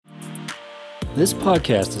This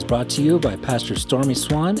podcast is brought to you by Pastor Stormy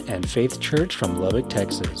Swan and Faith Church from Lubbock,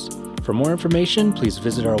 Texas. For more information, please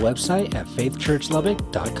visit our website at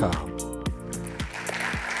faithchurchlubbock.com.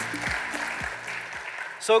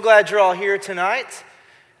 So glad you're all here tonight.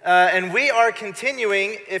 And we are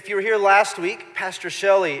continuing, if you were here last week, Pastor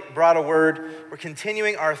Shelley brought a word. We're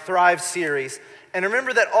continuing our Thrive series. And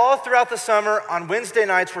remember that all throughout the summer on Wednesday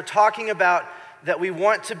nights, we're talking about that we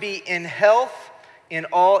want to be in health in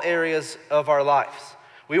all areas of our lives.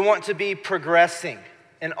 We want to be progressing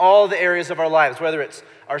in all the areas of our lives, whether it's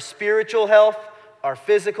our spiritual health, our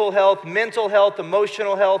physical health, mental health,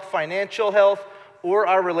 emotional health, financial health, or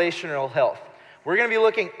our relational health. We're going to be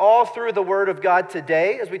looking all through the Word of God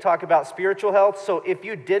today as we talk about spiritual health. So if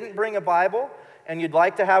you didn't bring a Bible and you'd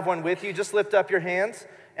like to have one with you, just lift up your hands,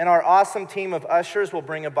 and our awesome team of ushers will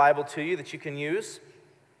bring a Bible to you that you can use.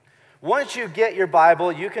 Once you get your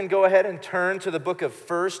Bible, you can go ahead and turn to the book of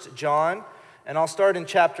 1 John, and I'll start in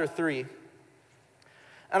chapter 3.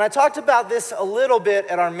 And I talked about this a little bit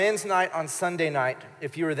at our men's night on Sunday night,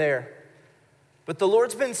 if you were there. But the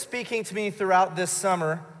Lord's been speaking to me throughout this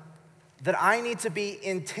summer that I need to be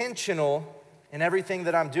intentional in everything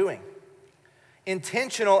that I'm doing.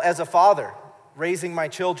 Intentional as a father, raising my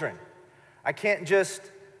children. I can't just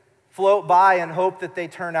float by and hope that they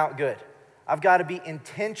turn out good. I've got to be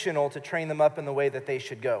intentional to train them up in the way that they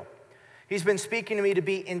should go. He's been speaking to me to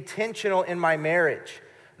be intentional in my marriage,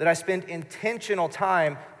 that I spend intentional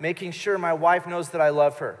time making sure my wife knows that I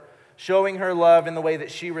love her, showing her love in the way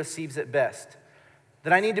that she receives it best.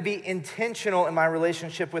 That I need to be intentional in my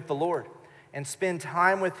relationship with the Lord and spend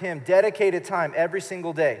time with Him, dedicated time every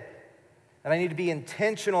single day. And I need to be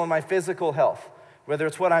intentional in my physical health, whether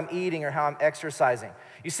it's what I'm eating or how I'm exercising.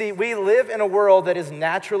 You see, we live in a world that is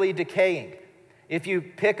naturally decaying. If you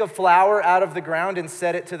pick a flower out of the ground and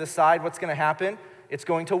set it to the side, what's going to happen? It's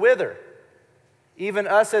going to wither. Even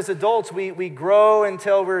us as adults, we grow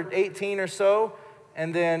until we're 18 or so,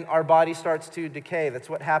 and then our body starts to decay. That's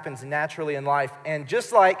what happens naturally in life. And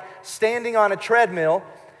just like standing on a treadmill,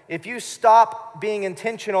 if you stop being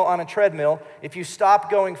intentional on a treadmill, if you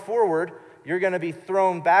stop going forward, you're going to be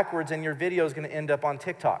thrown backwards and your video is going to end up on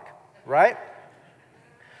TikTok, right?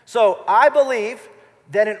 So I believe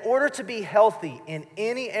that in order to be healthy in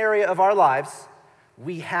any area of our lives,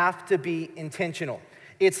 we have to be intentional.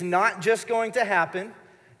 It's not just going to happen.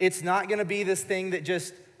 It's not going to be this thing that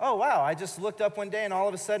just, oh, wow, I just looked up one day and all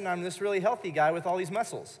of a sudden I'm this really healthy guy with all these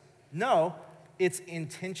muscles. No, it's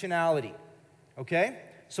intentionality, okay?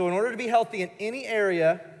 So in order to be healthy in any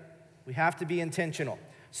area, we have to be intentional.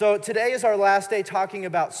 So today is our last day talking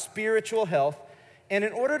about spiritual health. And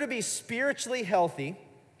in order to be spiritually healthy,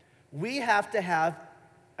 we have to have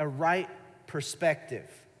a right perspective.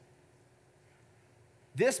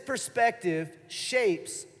 This perspective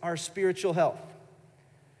shapes our spiritual health.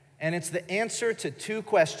 And it's the answer to two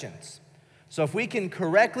questions. So if we can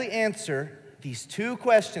correctly answer these two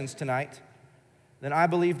questions tonight, then I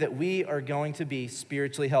believe that we are going to be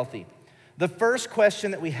spiritually healthy. The first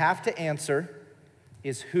question that we have to answer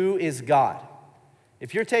is, who is God?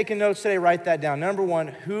 If you're taking notes today, write that down. Number one,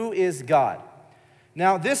 who is God?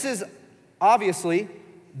 Now, this is obviously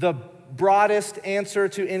the broadest answer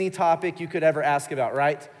to any topic you could ever ask about,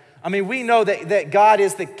 right? I mean, we know that God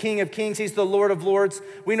is the King of Kings. He's the Lord of Lords.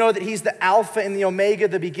 We know that He's the Alpha and the Omega,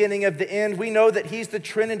 the beginning of the end. We know that He's the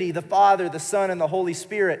Trinity, the Father, the Son, and the Holy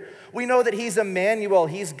Spirit. We know that He's Emmanuel.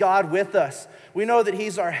 He's God with us. We know that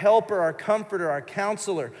He's our helper, our comforter, our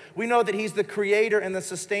counselor. We know that He's the creator and the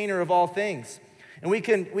sustainer of all things. And we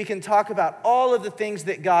can talk about all of the things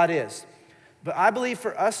that God is. But I believe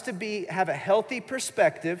for us to have a healthy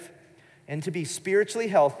perspective and to be spiritually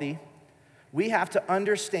healthy, we have to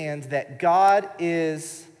understand that God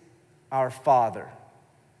is our Father.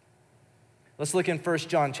 Let's look in 1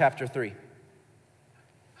 John chapter 3.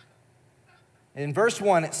 In verse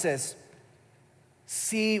 1 it says,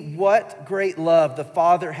 "See what great love the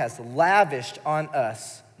Father has lavished on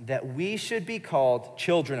us, that we should be called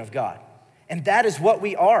children of God. And that is what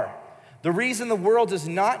we are. The reason the world does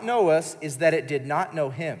not know us is that it did not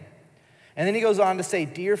know Him." And then he goes on to say,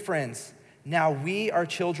 "Dear friends, now we are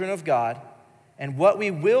children of God, and what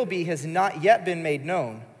we will be has not yet been made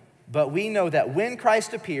known. But we know that when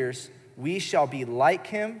Christ appears, we shall be like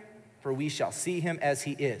Him, for we shall see Him as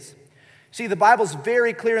He is." See, the Bible's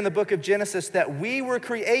very clear in the book of Genesis that we were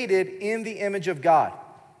created in the image of God.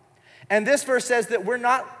 And this verse says that we're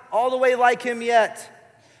not all the way like Him yet.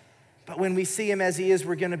 But when we see Him as He is,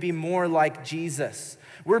 we're going to be more like Jesus.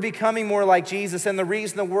 We're becoming more like Jesus. And the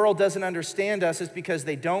reason the world doesn't understand us is because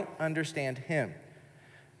they don't understand Him.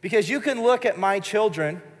 Because you can look at my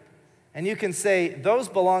children And you can say, those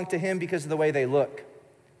belong to him because of the way they look.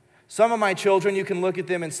 Some of my children, you can look at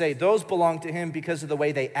them and say, those belong to him because of the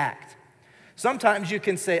way they act. Sometimes you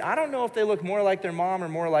can say, I don't know if they look more like their mom or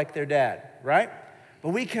more like their dad, right? But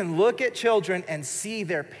we can look at children and see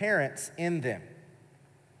their parents in them.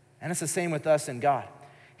 And it's the same with us and God.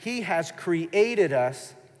 He has created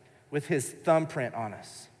us with his thumbprint on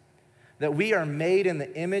us. That we are made in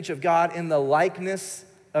the image of God, in the likeness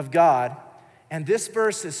of God. And this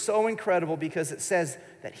verse is so incredible because it says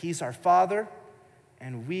that he's our Father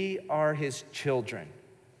and we are his children.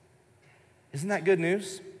 Isn't that good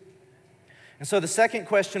news? And so the second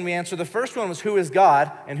question we answered, the first one was, who is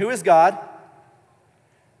God? And who is God?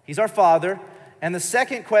 He's our Father. And the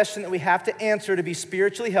second question that we have to answer to be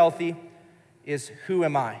spiritually healthy is, who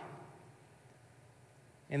am I?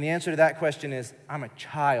 And the answer to that question is, I'm a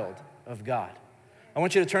child of God. I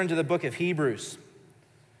want you to turn to the book of Hebrews,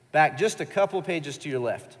 back just a couple pages to your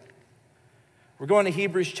left. We're going to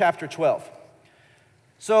Hebrews chapter 12.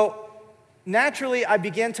 So naturally, I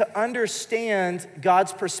began to understand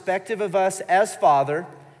God's perspective of us as Father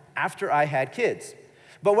after I had kids.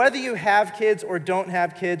 But whether you have kids or don't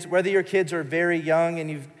have kids, whether your kids are very young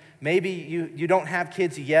and maybe you don't have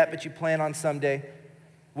kids yet, but you plan on someday,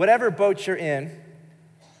 whatever boat you're in,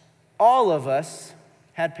 all of us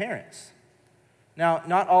had parents. Now,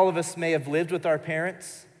 not all of us may have lived with our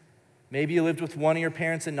parents. Maybe you lived with one of your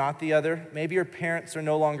parents and not the other. Maybe your parents are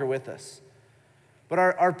no longer with us. But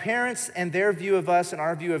our parents and their view of us and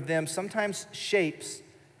our view of them sometimes shapes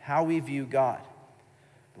how we view God.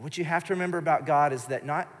 But what you have to remember about God is that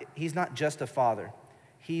he's not just a father.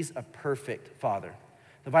 He's a perfect father.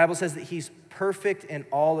 The Bible says that he's perfect in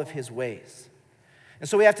all of his ways. And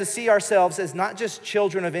so we have to see ourselves as not just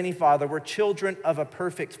children of any father, we're children of a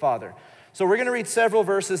perfect father. So we're going to read several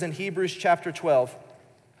verses in Hebrews chapter 12.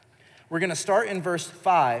 We're going to start in verse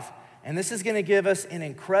 5, and this is going to give us an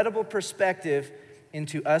incredible perspective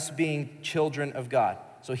into us being children of God.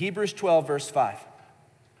 So Hebrews 12, verse 5.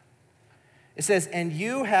 It says, and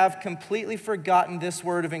you have completely forgotten this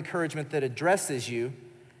word of encouragement that addresses you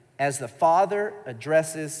as the Father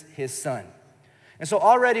addresses his Son. And so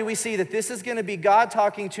already we see that this is going to be God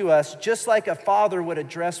talking to us just like a father would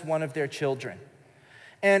address one of their children.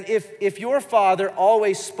 And if your father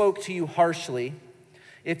always spoke to you harshly,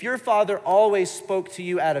 if your father always spoke to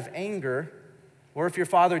you out of anger, or if your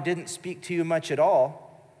father didn't speak to you much at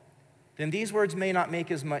all, then these words may not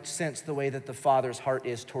make as much sense the way that the Father's heart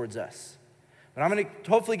is towards us. But I'm going to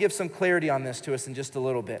hopefully give some clarity on this to us in just a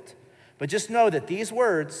little bit. But just know that these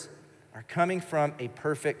words are coming from a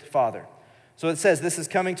perfect Father. So it says, this is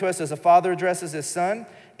coming to us as a father addresses his son.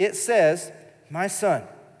 It says, my son,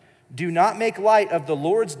 do not make light of the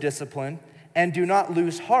Lord's discipline and do not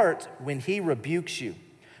lose heart when he rebukes you.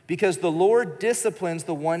 Because the Lord disciplines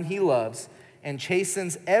the one he loves and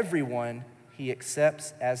chastens everyone he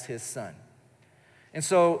accepts as his son. And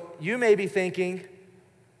so you may be thinking,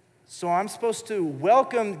 so I'm supposed to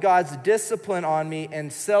welcome God's discipline on me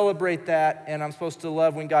and celebrate that, and I'm supposed to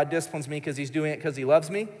love when God disciplines me because he's doing it because he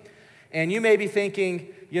loves me? And you may be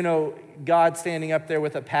thinking, God standing up there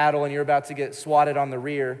with a paddle and you're about to get swatted on the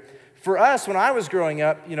rear. For us, when I was growing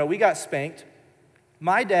up, we got spanked.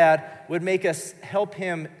 My dad would make us help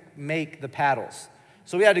him make the paddles.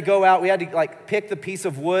 So we had to go out, we had to pick the piece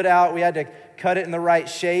of wood out, we had to cut it in the right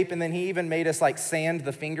shape, and then he even made us sand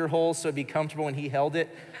the finger holes so it'd be comfortable when he held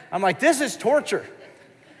it. I'm like, this is torture.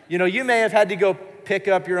 You may have had to go pick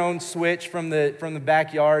up your own switch from the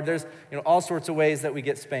backyard. There's all sorts of ways that we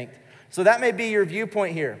get spanked. So that may be your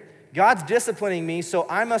viewpoint here. God's disciplining me, so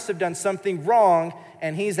I must have done something wrong,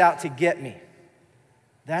 and he's out to get me.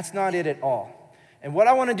 That's not it at all. And what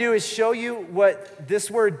I want to do is show you what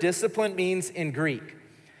this word discipline means in Greek.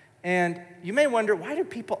 And you may wonder, why do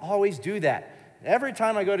people always do that? Every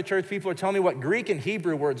time I go to church, people are telling me what Greek and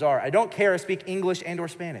Hebrew words are. I don't care, I speak English and or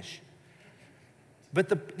Spanish.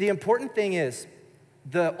 But the important thing is,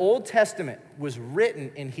 the Old Testament was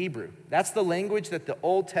written in Hebrew. That's the language that the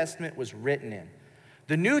Old Testament was written in.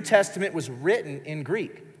 The New Testament was written in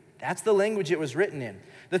Greek. That's the language it was written in.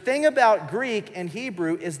 The thing about Greek and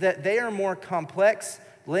Hebrew is that they are more complex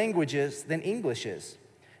languages than English is.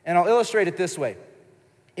 And I'll illustrate it this way.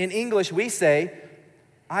 In English, we say,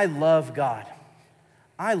 I love God.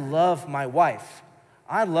 I love my wife.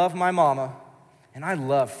 I love my mama. And I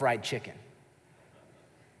love fried chicken.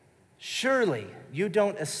 Surely you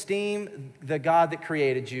don't esteem the God that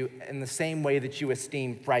created you in the same way that you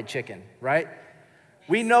esteem fried chicken, right?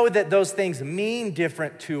 We know that those things mean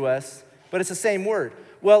different to us, but it's the same word.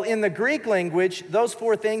 Well, in the Greek language, those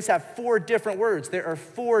four things have four different words. There are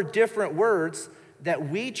four different words that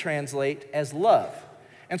we translate as love.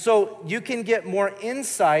 And so you can get more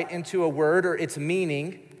insight into a word or its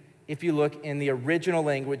meaning if you look in the original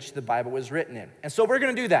language the Bible was written in. And so we're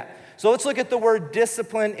going to do that. So let's look at the word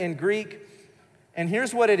discipline in Greek. And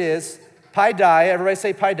here's what it is. Paideia. Everybody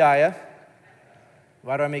say paideia.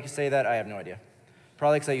 Why do I make you say that? I have no idea.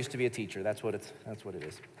 Probably because I used to be a teacher. That's what it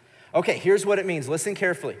is. Okay, here's what it means. Listen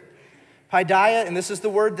carefully. Paideia, and this is the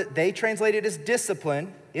word that they translated as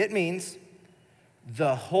discipline. It means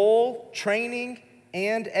the whole training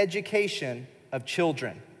and education of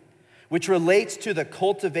children, which relates to the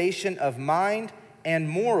cultivation of mind and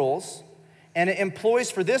morals, and it employs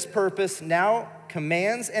for this purpose now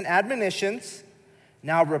commands and admonitions,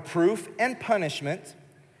 now reproof and punishment.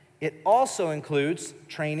 It also includes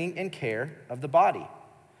training and care of the body.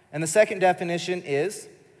 And the second definition is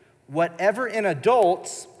whatever in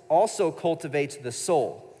adults also cultivates the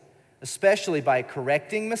soul, especially by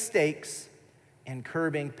correcting mistakes and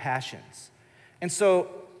curbing passions. And so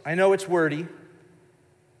I know it's wordy,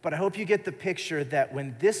 but I hope you get the picture that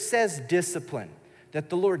when this says discipline, that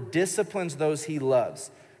the Lord disciplines those he loves,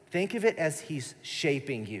 think of it as he's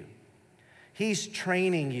shaping you. He's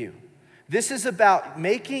training you. This is about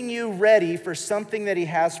making you ready for something that he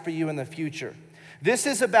has for you in the future. This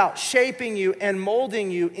is about shaping you and molding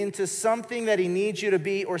you into something that he needs you to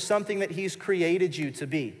be or something that he's created you to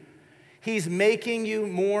be. He's making you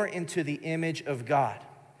more into the image of God.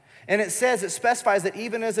 And it specifies that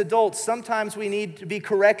even as adults, sometimes we need to be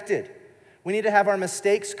corrected. We need to have our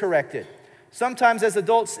mistakes corrected. Sometimes as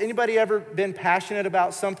adults, anybody ever been passionate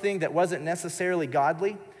about something that wasn't necessarily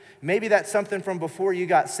godly? Maybe that's something from before you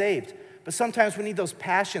got saved. But sometimes we need those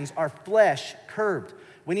passions, our flesh, curbed.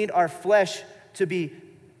 We need our flesh to be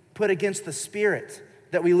put against the Spirit,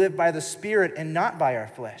 that we live by the Spirit and not by our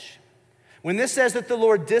flesh. When this says that the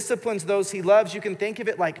Lord disciplines those he loves, you can think of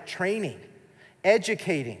it like training,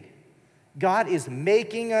 educating. God is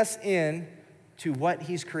making us into what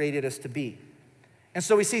he's created us to be. And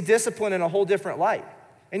so we see discipline in a whole different light.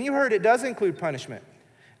 And you heard it does include punishment.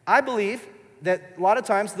 I believe that a lot of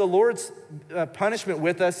times the Lord's punishment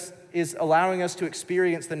with us is allowing us to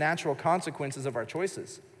experience the natural consequences of our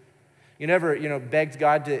choices. You never, begged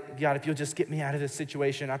God, if you'll just get me out of this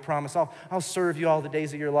situation, I promise I'll serve you all the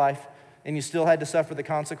days of your life, and you still had to suffer the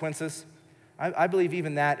consequences. I believe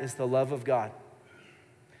even that is the love of God.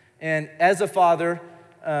 And as a father,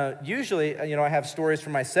 usually, I have stories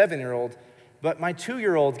from my 7-year-old, but my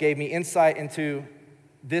 2-year-old gave me insight into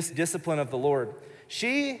this discipline of the Lord.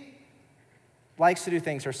 She likes to do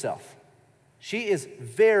things herself. She is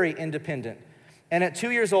very independent. And at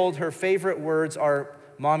 2 years old, her favorite words are,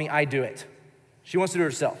 "Mommy, I do it." She wants to do it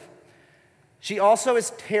herself. She also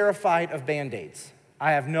is terrified of Band-Aids.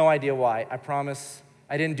 I have no idea why. I promise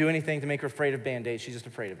I didn't do anything to make her afraid of Band-Aids. She's just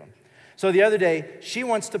afraid of them. So the other day, she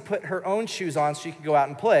wants to put her own shoes on so she can go out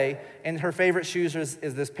and play, and her favorite shoes is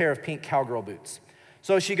this pair of pink cowgirl boots.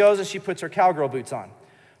 So she goes and she puts her cowgirl boots on.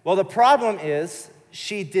 Well, the problem is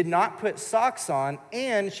she did not put socks on,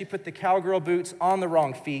 and she put the cowgirl boots on the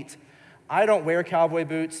wrong feet. I don't wear cowboy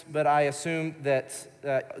boots, but I assume that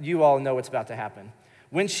you all know what's about to happen.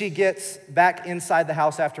 When she gets back inside the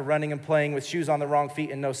house after running and playing with shoes on the wrong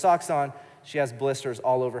feet and no socks on, she has blisters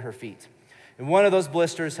all over her feet. And one of those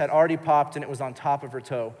blisters had already popped, and it was on top of her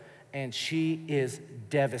toe, and she is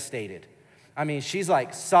devastated. I mean, she's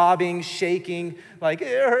like sobbing, shaking, like, it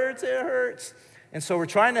hurts. And so we're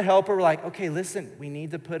trying to help her. We're like, okay, listen, we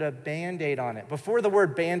need to put a Band-Aid on it. Before the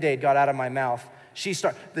word Band-Aid got out of my mouth,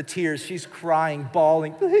 the tears, she's crying,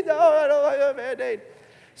 bawling, no, I don't like a Band-Aid.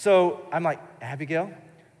 So I'm like, Abigail,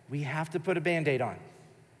 we have to put a Band-Aid on.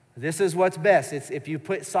 This is what's best. If you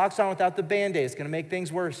put socks on without the Band-Aid, it's gonna make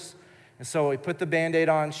things worse. And so we put the Band-Aid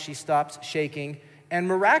on, she stops shaking, and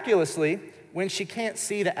miraculously, when she can't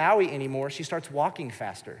see the owie anymore, she starts walking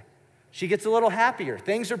faster. She gets a little happier.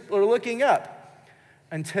 Things are looking up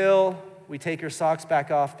until we take her socks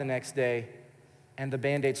back off the next day, and the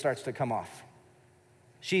Band-Aid starts to come off.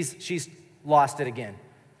 She's lost it again.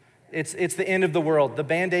 It's the end of the world. The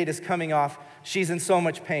Band-Aid is coming off. She's in so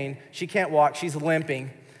much pain. She can't walk. She's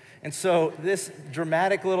limping. And so this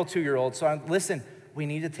dramatic little 2-year-old, listen, we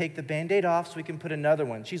need to take the Band-Aid off so we can put another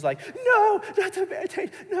one. She's like, no, not the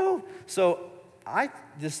Band-Aid, no. So I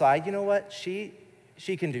decide, you know what, she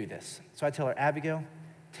can do this. So I tell her, Abigail,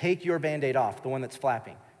 take your Band-Aid off, the one that's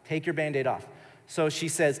flapping. Take your Band-Aid off. So she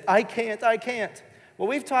says, I can't. Well,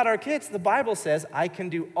 we've taught our kids, the Bible says, I can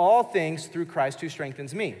do all things through Christ who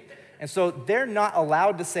strengthens me. And so they're not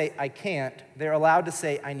allowed to say, I can't. They're allowed to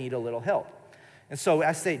say, I need a little help. And so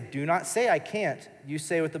I say, do not say I can't. You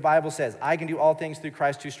say what the Bible says. I can do all things through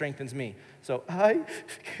Christ who strengthens me. So I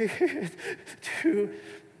can't do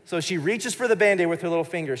So she reaches for the Band-Aid with her little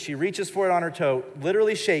fingers. She reaches for it on her toe,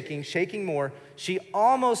 literally shaking more. She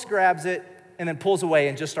almost grabs it and then pulls away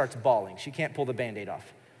and just starts bawling. She can't pull the Band-Aid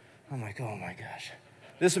off. I'm like, oh my gosh.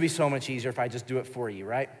 This would be so much easier if I just do it for you,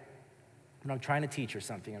 right? But I'm trying to teach her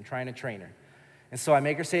something. I'm trying to train her. And so I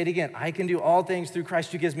make her say it again. I can do all things through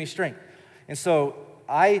Christ who gives me strength. And so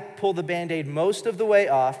I pull the Band-Aid most of the way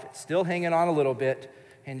off. It's still hanging on a little bit.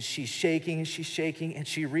 And she's shaking, and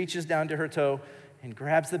she reaches down to her toe and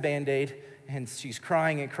grabs the Band-Aid, and she's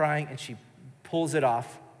crying, and she pulls it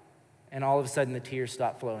off, and all of a sudden the tears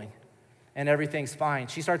stop flowing, and everything's fine.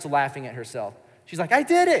 She starts laughing at herself. She's like, I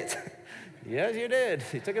did it. Yes, you did.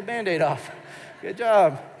 You took a Band-Aid off. Good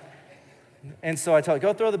job. And so I tell her,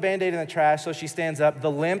 go throw the Band-Aid in the trash. So she stands up.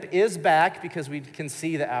 The limp is back because we can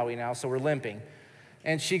see the owie now, so we're limping.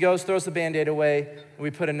 And she goes, throws the Band-Aid away, and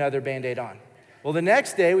we put another Band-Aid on. Well, the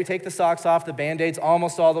next day, we take the socks off. The Band-Aid's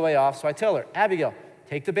almost all the way off. So I tell her, Abigail,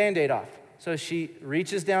 take the Band-Aid off. So she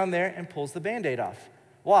reaches down there and pulls the Band-Aid off.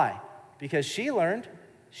 Why? Because she learned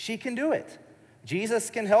she can do it. Jesus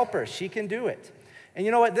can help her. She can do it. And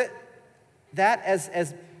you know what? That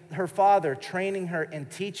as her father training her and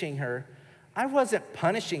teaching her, I wasn't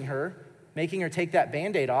punishing her, making her take that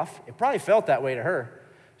Band-Aid off. It probably felt that way to her.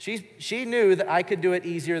 She knew that I could do it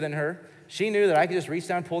easier than her. She knew that I could just reach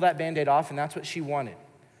down and pull that Band-Aid off, and that's what she wanted.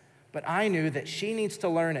 But I knew that she needs to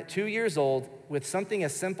learn at 2 years old with something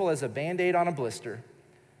as simple as a Band-Aid on a blister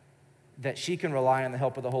that she can rely on the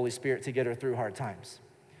help of the Holy Spirit to get her through hard times.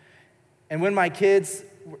 And when my kids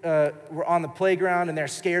were on the playground and they're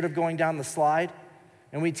scared of going down the slide,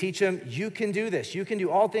 and we teach them, you can do this. You can do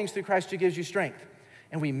all things through Christ who gives you strength.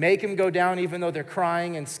 And we make them go down even though they're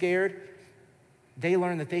crying and scared. They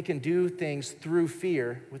learn that they can do things through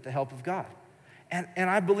fear with the help of God. And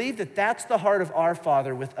I believe that that's the heart of our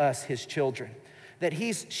Father with us, his children. That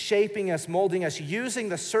he's shaping us, molding us, using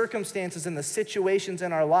the circumstances and the situations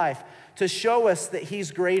in our life to show us that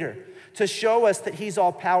he's greater, to show us that he's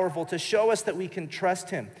all-powerful, to show us that we can trust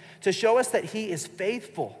him, to show us that he is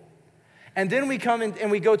faithful. And then we come in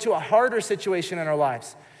and we go to a harder situation in our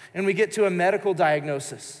lives, and we get to a medical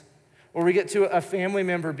diagnosis, or we get to a family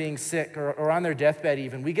member being sick or on their deathbed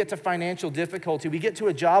even. We get to financial difficulty. We get to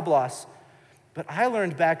a job loss. But I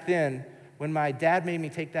learned back then when my dad made me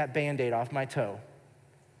take that Band-Aid off my toe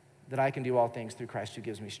that I can do all things through Christ who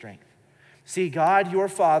gives me strength. See, God, your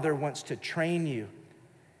Father, wants to train you,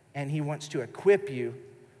 and he wants to equip you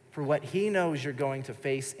for what he knows you're going to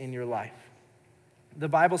face in your life. The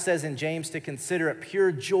Bible says in James to consider it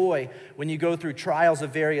pure joy when you go through trials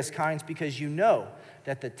of various kinds, because you know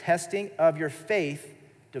that the testing of your faith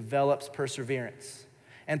develops perseverance.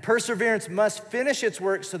 And perseverance must finish its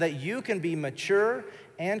work so that you can be mature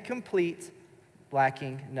and complete,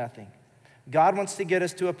 lacking nothing. God wants to get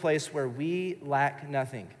us to a place where we lack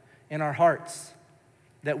nothing in our hearts,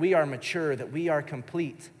 that we are mature, that we are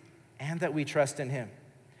complete, and that we trust in him.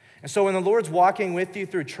 And so when the Lord's walking with you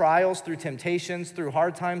through trials, through temptations, through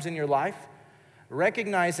hard times in your life,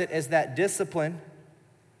 recognize it as that discipline,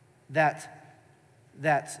 that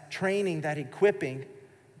training, that equipping,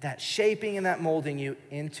 that shaping and that molding you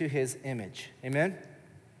into his image. Amen?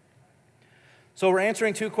 So we're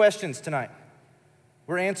answering two questions tonight.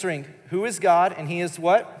 We're answering, who is God, and he is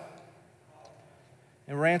what?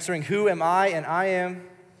 And we're answering, who am I, and I am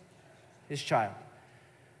his child.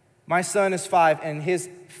 My son is 5, and his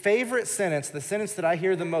favorite sentence, the sentence that I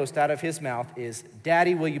hear the most out of his mouth is,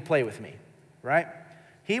 Daddy, will you play with me? Right?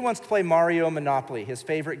 He wants to play Mario Monopoly, his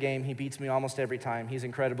favorite game. He beats me almost every time. He's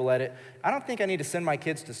incredible at it. I don't think I need to send my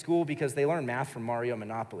kids to school because they learn math from Mario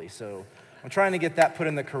Monopoly, so I'm trying to get that put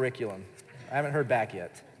in the curriculum. I haven't heard back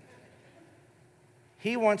yet.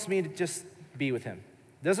 He wants me to just be with him.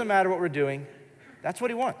 Doesn't matter what we're doing. That's what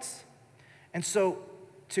he wants. And so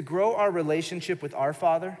to grow our relationship with our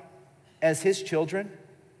Father as his children,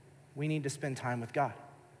 we need to spend time with God.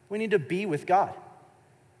 We need to be with God,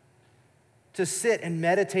 to sit and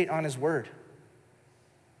meditate on his word,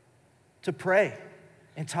 to pray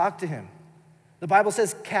and talk to him. The Bible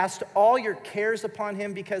says, cast all your cares upon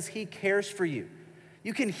him because he cares for you.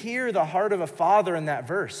 You can hear the heart of a father in that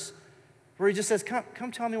verse where he just says,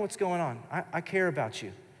 come tell me what's going on. I care about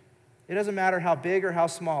you. It doesn't matter how big or how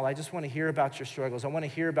small. I just want to hear about your struggles. I want to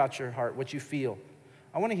hear about your heart, what you feel.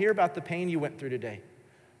 I want to hear about the pain you went through today.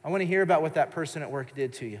 I want to hear about what that person at work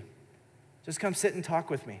did to you. Just come sit and talk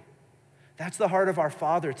with me. That's the heart of our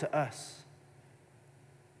Father to us.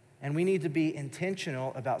 And we need to be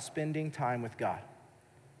intentional about spending time with God.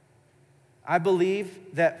 I believe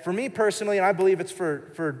that for me personally, and I believe it's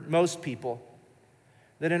for most people,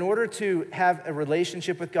 that in order to have a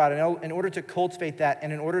relationship with God, in order to cultivate that,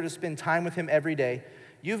 and in order to spend time with him every day,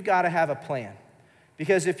 you've got to have a plan.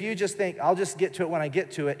 Because if you just think, I'll just get to it when I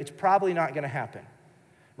get to it, it's probably not going to happen,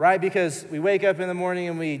 right? Because we wake up in the morning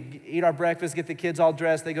and we eat our breakfast, get the kids all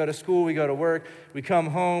dressed, they go to school, we go to work, we come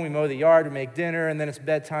home, we mow the yard, we make dinner, and then it's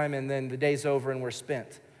bedtime, and then the day's over and we're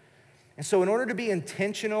spent. And so in order to be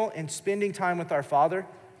intentional in spending time with our Father,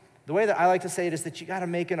 the way that I like to say it is that you got to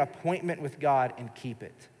make an appointment with God and keep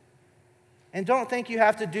it. And don't think you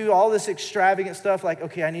have to do all this extravagant stuff like,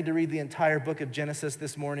 okay, I need to read the entire book of Genesis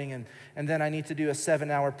this morning, and then I need to do a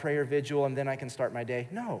 7-hour prayer vigil, and then I can start my day.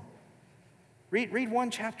 No. Read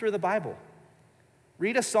one chapter of the Bible.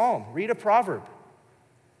 Read a psalm. Read a proverb.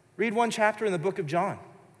 Read one chapter in the book of John.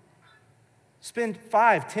 Spend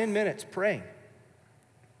 5-10 minutes praying.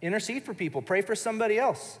 Intercede for people. Pray for somebody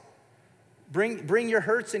else. Bring your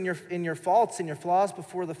hurts and your faults and your flaws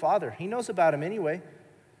before the Father. He knows about them anyway.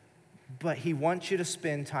 But he wants you to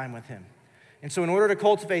spend time with him. And so in order to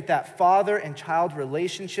cultivate that father and child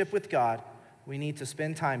relationship with God, we need to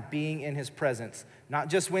spend time being in his presence, not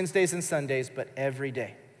just Wednesdays and Sundays, but every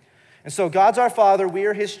day. And so God's our Father, we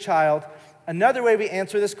are his child. Another way we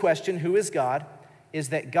answer this question, who is God, is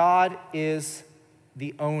that God is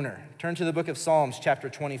the owner. Turn to the book of Psalms, chapter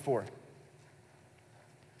 24.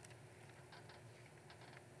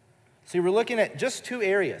 See, we're looking at just two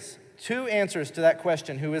areas. Two answers to that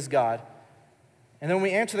question, who is God? And then when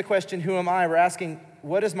we answer the question, who am I, we're asking,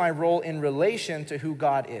 what is my role in relation to who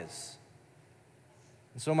God is?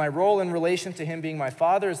 And so my role in relation to him being my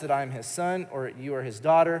father is that I am his son, or you are his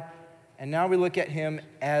daughter. And now we look at him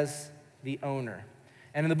as the owner.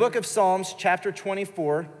 And in the book of Psalms, chapter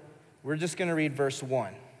 24, we're just going to read verse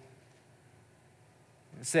 1.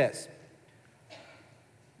 It says,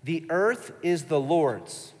 the earth is the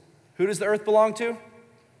Lord's. Who does the earth belong to?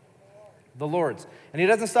 The Lord's. And he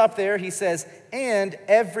doesn't stop there. He says, and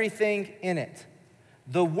everything in it,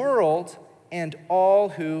 the world and all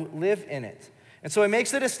who live in it. And so it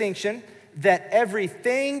makes the distinction that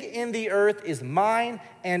everything in the earth is mine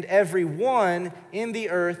and everyone in the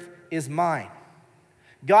earth is mine.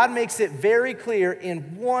 God makes it very clear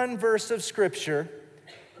in one verse of Scripture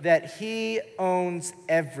that he owns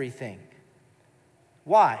everything.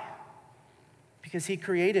 Why? Because he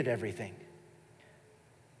created everything.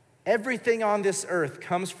 Everything on this earth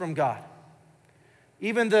comes from God.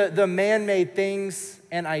 Even the man-made things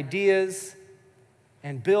and ideas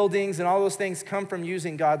and buildings and all those things come from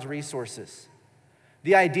using God's resources.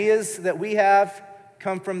 The ideas that we have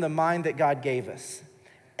come from the mind that God gave us.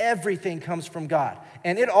 Everything comes from God.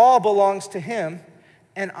 And it all belongs to him,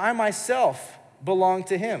 and I myself belong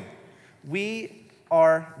to him. We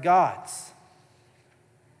are God's.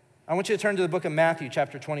 I want you to turn to the book of Matthew,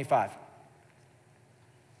 chapter 25.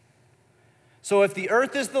 So if the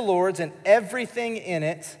earth is the Lord's and everything in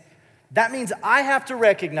it, that means I have to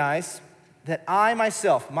recognize that I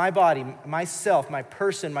myself, my body, myself, my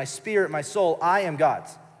person, my spirit, my soul, I am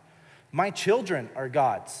God's. My children are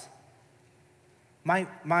God's.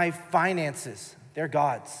 My finances, they're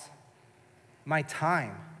God's. My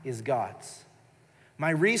time is God's.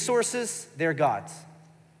 My resources, they're God's.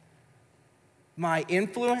 My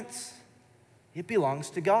influence, it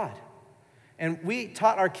belongs to God. And we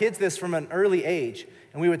taught our kids this from an early age.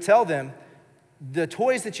 And we would tell them, the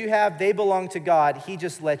toys that you have, they belong to God. He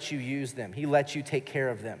just lets you use them. He lets you take care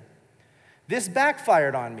of them. This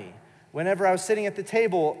backfired on me. Whenever I was sitting at the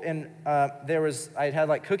table and I had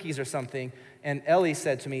like cookies or something, and Ellie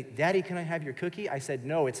said to me, Daddy, can I have your cookie? I said,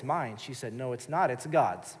 no, it's mine. She said, no, it's not. It's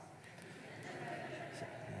God's.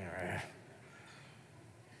 All right.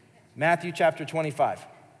 Matthew chapter 25.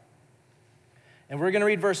 And we're going to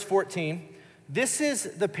read verse 14. This is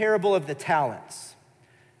the parable of the talents.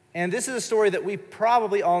 And this is a story that we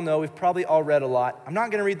probably all know. We've probably all read a lot. I'm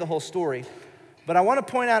not going to read the whole story, but I want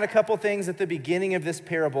to point out a couple things at the beginning of this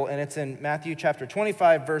parable, and it's in Matthew chapter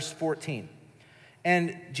 25, verse 14.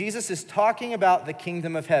 And Jesus is talking about the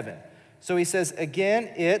kingdom of heaven. So he says,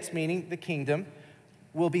 again, it, meaning the kingdom,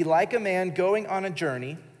 will be like a man going on a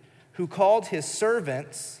journey who called his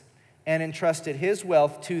servants and entrusted his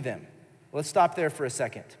wealth to them. Let's stop there for a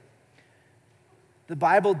second. The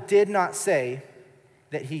Bible did not say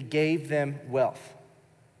that he gave them wealth.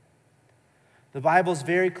 The Bible's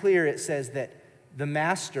very clear. It says that the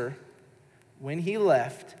master, when he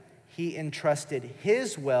left, he entrusted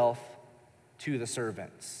his wealth to the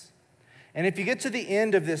servants. And if you get to the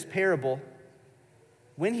end of this parable,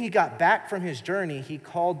 when he got back from his journey, he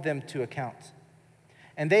called them to account.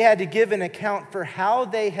 And they had to give an account for how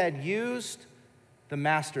they had used the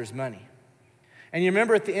master's money. And you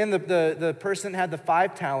remember at the end, the person that had the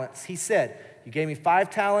 5 talents, he said, you gave me 5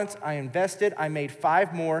 talents, I invested, I made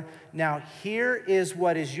 5 more. Now here is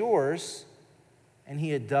what is yours, and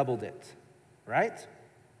he had doubled it, right?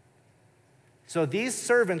 So these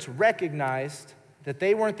servants recognized that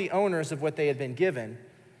they weren't the owners of what they had been given,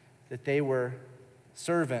 that they were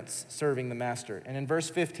servants serving the master. And in verse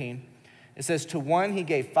 15, it says, to one he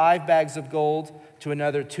gave 5 bags of gold, to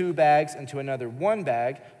another 2 bags, and to another 1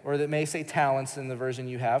 bag, or that may say talents in the version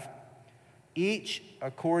you have, each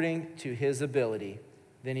according to his ability.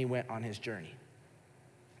 Then he went on his journey.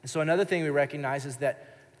 And so another thing we recognize is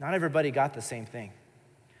that not everybody got the same thing.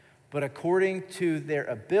 But according to their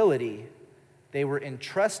ability, they were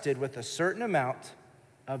entrusted with a certain amount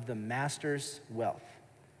of the master's wealth.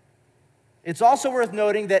 It's also worth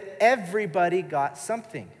noting that everybody got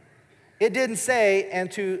something. It didn't say, and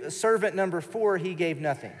to servant number 4, he gave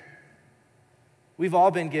nothing. We've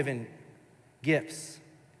all been given gifts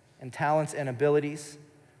and talents and abilities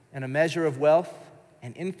and a measure of wealth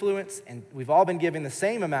and influence, and we've all been given the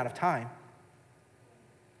same amount of time.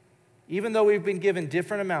 Even though we've been given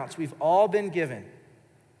different amounts, we've all been given,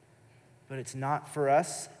 but it's not for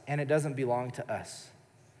us, and it doesn't belong to us.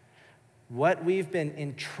 What we've been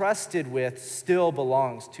entrusted with still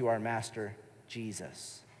belongs to our master,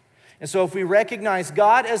 Jesus. And so if we recognize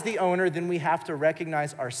God as the owner, then we have to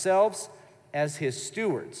recognize ourselves as his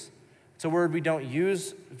stewards. It's a word we don't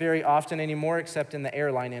use very often anymore, except in the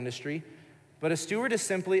airline industry. But a steward is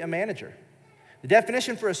simply a manager. The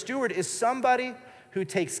definition for a steward is somebody who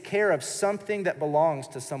takes care of something that belongs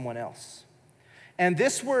to someone else. And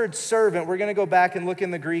this word servant, we're going to go back and look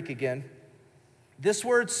in the Greek again. This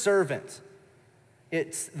word servant,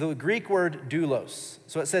 it's the Greek word doulos.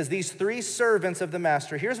 So it says these 3 servants of the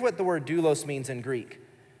master. Here's what the word doulos means in Greek.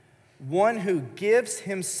 One who gives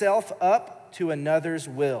himself up to another's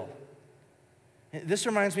will. This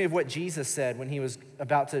reminds me of what Jesus said when he was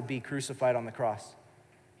about to be crucified on the cross.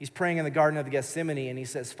 He's praying in the Garden of Gethsemane, and he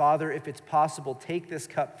says, Father, if it's possible, take this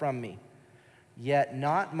cup from me. Yet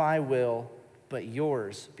not my will, but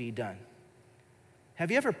yours be done. Have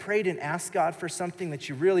you ever prayed and asked God for something that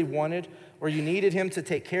you really wanted, or you needed him to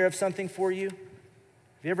take care of something for you?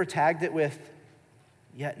 Have you ever tagged it with,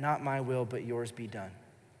 yet not my will, but yours be done?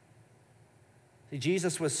 See,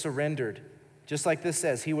 Jesus was surrendered. Just like this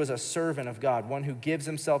says, he was a servant of God, one who gives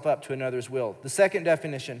himself up to another's will. The second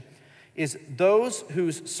definition is those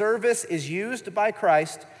whose service is used by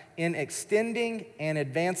Christ in extending and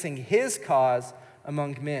advancing his cause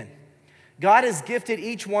among men. God has gifted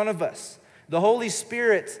each one of us. The Holy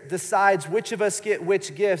Spirit decides which of us get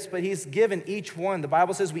which gifts, but he's given each one. The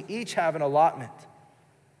Bible says we each have an allotment.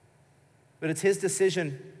 But it's his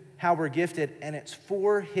decision how we're gifted, and it's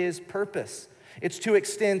for his purpose. It's to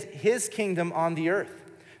extend his kingdom on the earth.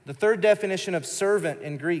 The third definition of servant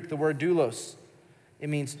in Greek, the word doulos, it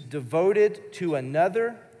means devoted to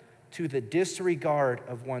another to the disregard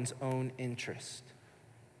of one's own interest.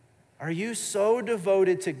 Are you so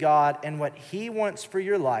devoted to God and what he wants for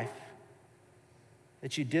your life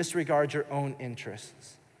that you disregard your own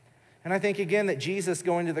interests? And I think, again, that Jesus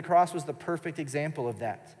going to the cross was the perfect example of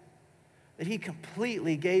that. That he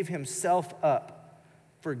completely gave himself up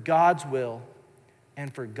for God's will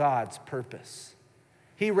and for God's purpose.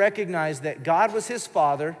 He recognized that God was his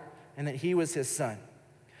father and that he was his son.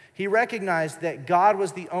 He recognized that God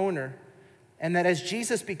was the owner, and that as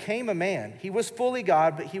Jesus became a man, he was fully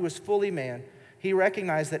God, but he was fully man. He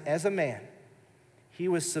recognized that as a man, he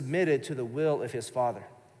was submitted to the will of his Father.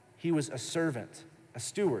 He was a servant, a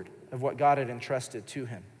steward of what God had entrusted to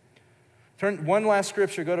him. Turn one last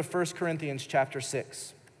scripture, go to 1 Corinthians chapter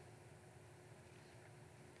 6.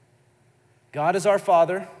 God is our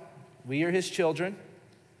Father, we are his children.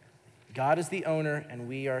 God is the owner, and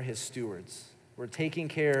we are his stewards. We're taking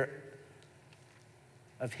care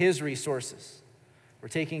of his resources. We're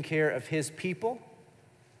taking care of his people.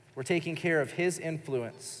 We're taking care of his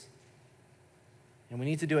influence. And we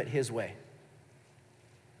need to do it his way.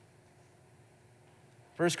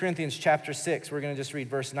 1 Corinthians chapter 6, we're going to just read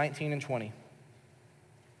verse 19 and 20.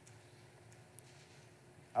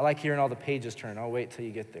 I like hearing all the pages turn. I'll wait till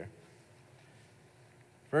you get there.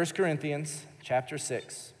 1 Corinthians chapter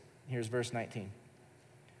 6, here's verse 19.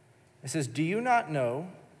 It says, do you not know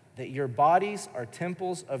that your bodies are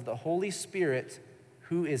temples of the Holy Spirit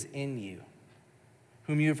who is in you,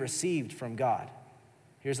 whom you have received from God?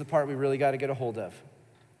 Here's the part we really got to get a hold of.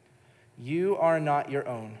 You are not your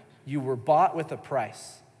own. You were bought with a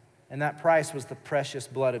price, and that price was the precious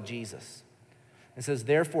blood of Jesus. It says,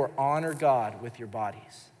 therefore, honor God with your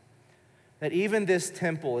bodies. That even this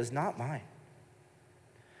temple is not mine.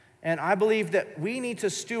 And I believe that we need to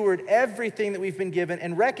steward everything that we've been given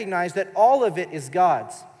and recognize that all of it is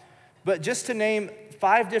God's. But just to name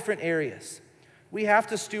 5 different areas, we have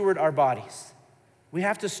to steward our bodies. We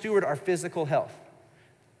have to steward our physical health.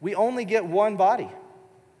 We only get one body.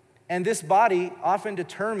 And this body often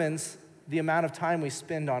determines the amount of time we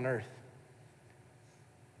spend on earth.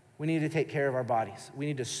 We need to take care of our bodies. We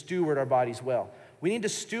need to steward our bodies well. We need to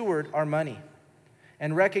steward our money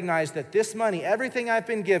and recognize that this money, everything I've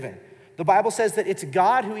been given, the Bible says that it's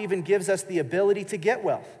God who even gives us the ability to get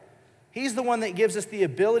wealth. He's the one that gives us the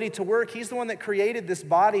ability to work. He's the one that created this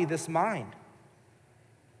body, this mind.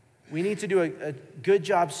 We need to do a good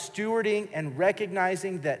job stewarding and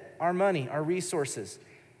recognizing that our money, our resources,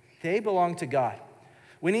 they belong to God.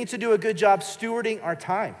 We need to do a good job stewarding our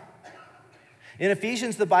time. In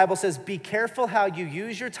Ephesians, the Bible says, be careful how you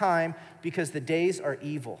use your time because the days are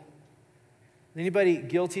evil. Anybody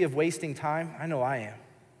guilty of wasting time? I know I am.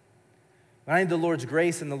 But I need the Lord's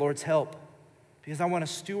grace and the Lord's help because I want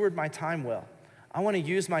to steward my time well. I want to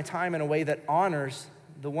use my time in a way that honors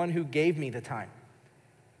the one who gave me the time.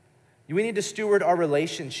 We need to steward our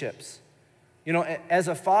relationships. You know, as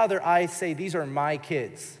a father, I say these are my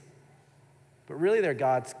kids, but really they're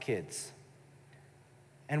God's kids.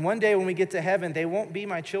 And one day when we get to heaven, they won't be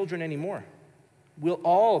my children anymore. We'll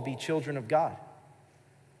all be children of God.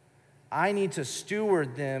 I need to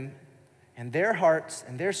steward them and their hearts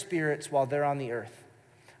and their spirits while they're on the earth.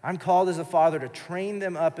 I'm called as a father to train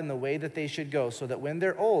them up in the way that they should go so that when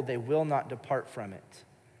they're old, they will not depart from it.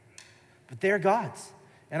 But they're God's.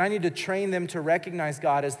 And I need to train them to recognize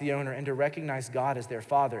God as the owner and to recognize God as their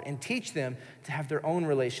father and teach them to have their own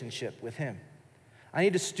relationship with him. I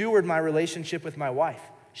need to steward my relationship with my wife.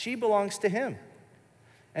 She belongs to him.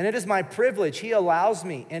 And it is my privilege. He allows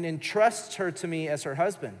me and entrusts her to me as her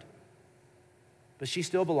husband. But she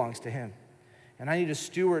still belongs to him. And I need to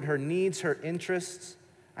steward her needs, her interests.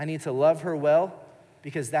 I need to love her well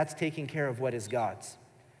because that's taking care of what is God's.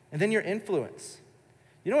 And then your influence.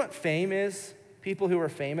 You know what fame is? People who are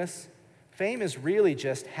famous? Fame is really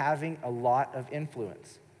just having a lot of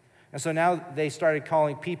influence. And so now they started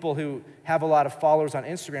calling people who have a lot of followers on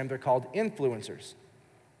Instagram, they're called influencers.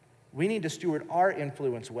 We need to steward our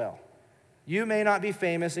influence well. You may not be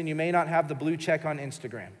famous and you may not have the blue check on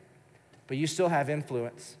Instagram, but you still have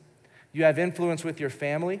influence. You have influence with your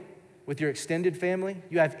family, with your extended family.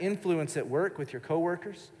 You have influence at work with your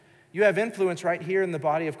coworkers. You have influence right here in the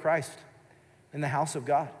body of Christ, in the house of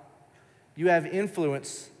God. You have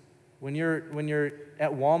influence when you're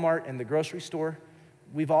at Walmart and the grocery store.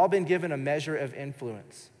 We've all been given a measure of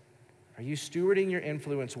influence. Are you stewarding your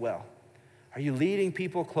influence well? Are you leading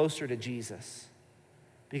people closer to Jesus?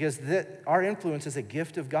 Because our influence is a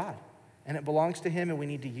gift of God, and it belongs to him, and we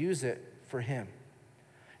need to use it for him.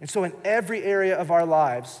 And so in every area of our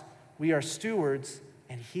lives, we are stewards,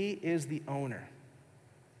 and he is the owner.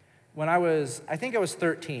 When I think I was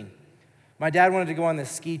 13, my dad wanted to go on this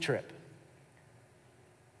ski trip.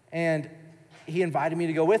 And he invited me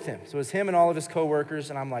to go with him. So it was him and all of his coworkers,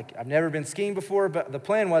 and I'm like, I've never been skiing before, but the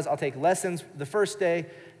plan was I'll take lessons the first day,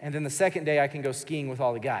 and then the second day I can go skiing with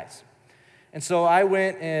all the guys. And so I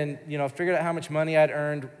went and, figured out how much money I'd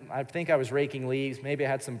earned. I think I was raking leaves. Maybe I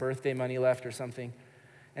had some birthday money left or something.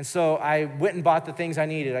 And so I went and bought the things I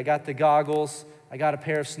needed. I got the goggles, I got a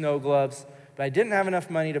pair of snow gloves, but I didn't have enough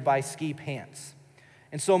money to buy ski pants.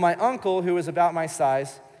 And so my uncle, who was about my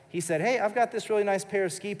size, he said, hey, I've got this really nice pair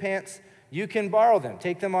of ski pants. You can borrow them.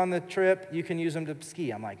 Take them on the trip. You can use them to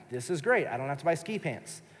ski. I'm like, this is great. I don't have to buy ski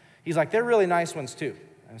pants. He's like, they're really nice ones too.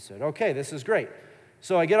 I said, okay, this is great.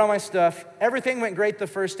 So I get all my stuff. Everything went great the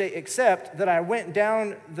first day, except that I went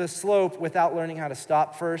down the slope without learning how to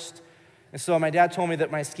stop first. And so my dad told me that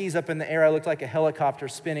my skis up in the air, I looked like a helicopter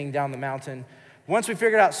spinning down the mountain. Once we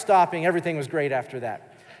figured out stopping, everything was great after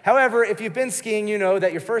that. However, if you've been skiing, you know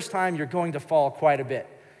that your first time, you're going to fall quite a bit.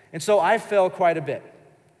 And so I fell quite a bit.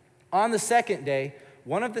 On the second day,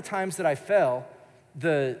 one of the times that I fell,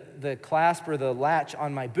 the clasp or the latch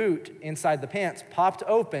on my boot inside the pants popped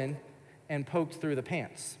open and poked through the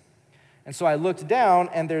pants. And so I looked down,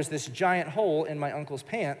 and there's this giant hole in my uncle's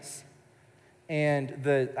pants, and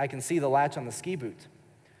I can see the latch on the ski boot.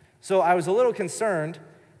 So I was a little concerned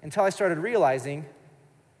until I started realizing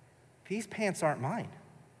these pants aren't mine.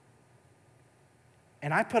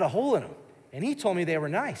 And I put a hole in them. And he told me they were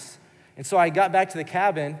nice. And so I got back to the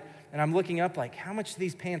cabin, and I'm looking up, like, how much do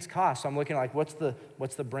these pants cost? So I'm looking like, what's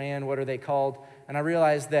the brand? What are they called? And I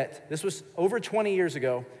realized that this was over 20 years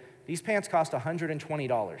ago. These pants cost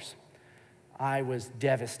 $120. I was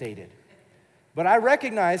devastated. But I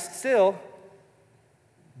recognized still,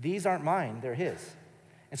 these aren't mine, they're his.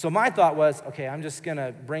 And so my thought was, okay, I'm just going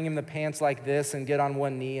to bring him the pants like this and get on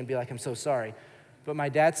one knee and be like, I'm so sorry. But my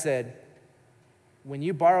dad said, when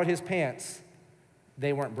you borrowed his pants,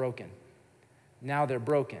 they weren't broken. Now they're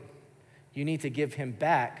broken. You need to give him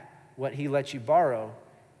back what he let you borrow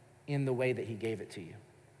in the way that he gave it to you.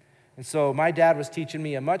 And so my dad was teaching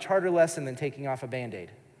me a much harder lesson than taking off a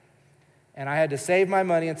Band-Aid. And I had to save my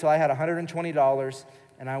money until I had $120,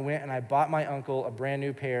 and I went and I bought my uncle a brand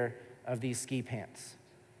new pair of these ski pants.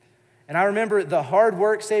 And I remember the hard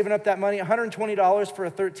work saving up that money. $120 for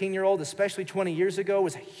a 13-year-old, especially 20 years ago,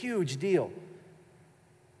 was a huge deal.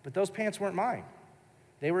 But those pants weren't mine.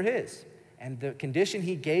 They were his. And the condition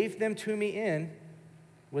he gave them to me in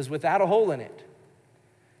was without a hole in it.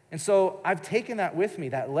 And so I've taken that with me,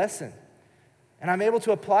 that lesson, and I'm able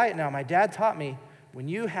to apply it now. My dad taught me, when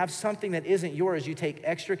you have something that isn't yours, you take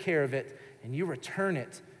extra care of it and you return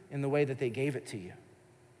it in the way that they gave it to you.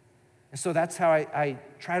 And so that's how I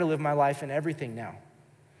try to live my life in everything now.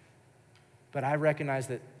 But I recognize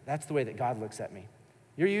that that's the way that God looks at me.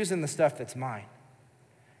 You're using the stuff that's mine,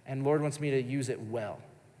 and Lord wants me to use it well.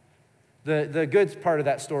 The good part of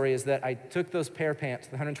that story is that I took those pair of pants,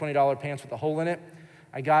 the $120 pants with a hole in it,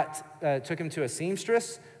 took them to a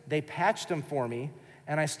seamstress. They patched them for me,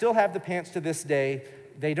 and I still have the pants to this day.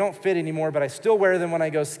 They don't fit anymore, but I still wear them when I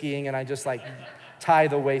go skiing, and I just tie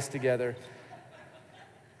the waist together.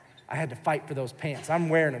 I had to fight for those pants. I'm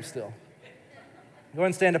wearing them still. Go ahead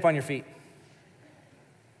and stand up on your feet.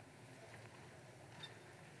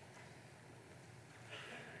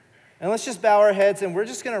 And let's just bow our heads, and we're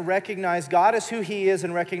just going to recognize God as who he is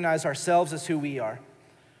and recognize ourselves as who we are.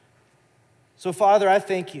 So, Father, I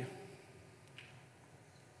thank you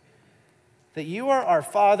that you are our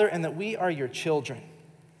Father and that we are your children.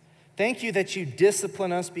 Thank you that you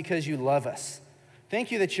discipline us because you love us. Thank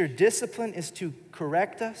you that your discipline is to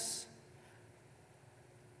correct us,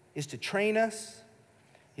 is to train us,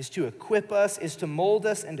 is to equip us, is to mold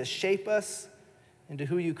us and to shape us into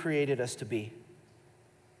who you created us to be.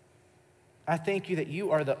 I thank you that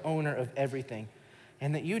you are the owner of everything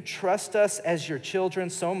and that you trust us as your children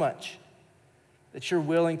so much that you're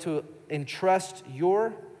willing to entrust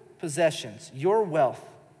your possessions, your wealth,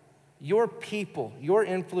 your people, your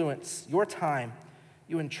influence, your time.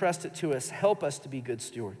 You entrust it to us. Help us to be good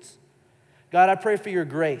stewards. God, I pray for your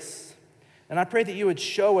grace. And I pray that you would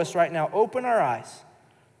show us right now, open our eyes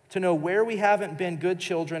to know where we haven't been good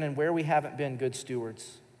children and where we haven't been good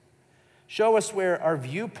stewards. Show us where our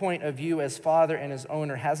viewpoint of you as Father and as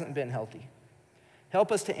owner hasn't been healthy.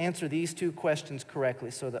 Help us to answer these two questions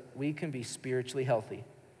correctly so that we can be spiritually healthy.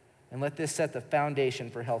 And let this set the foundation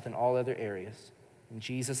for health in all other areas. In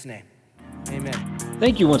Jesus' name, amen.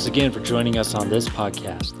 Thank you once again for joining us on this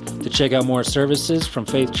podcast. To check out more services from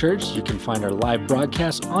Faith Church, you can find our live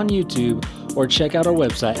broadcast on YouTube or check out our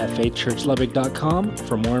website at faithchurchlubbock.com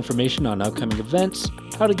for more information on upcoming events,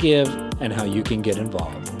 how to give, and how you can get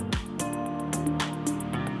involved.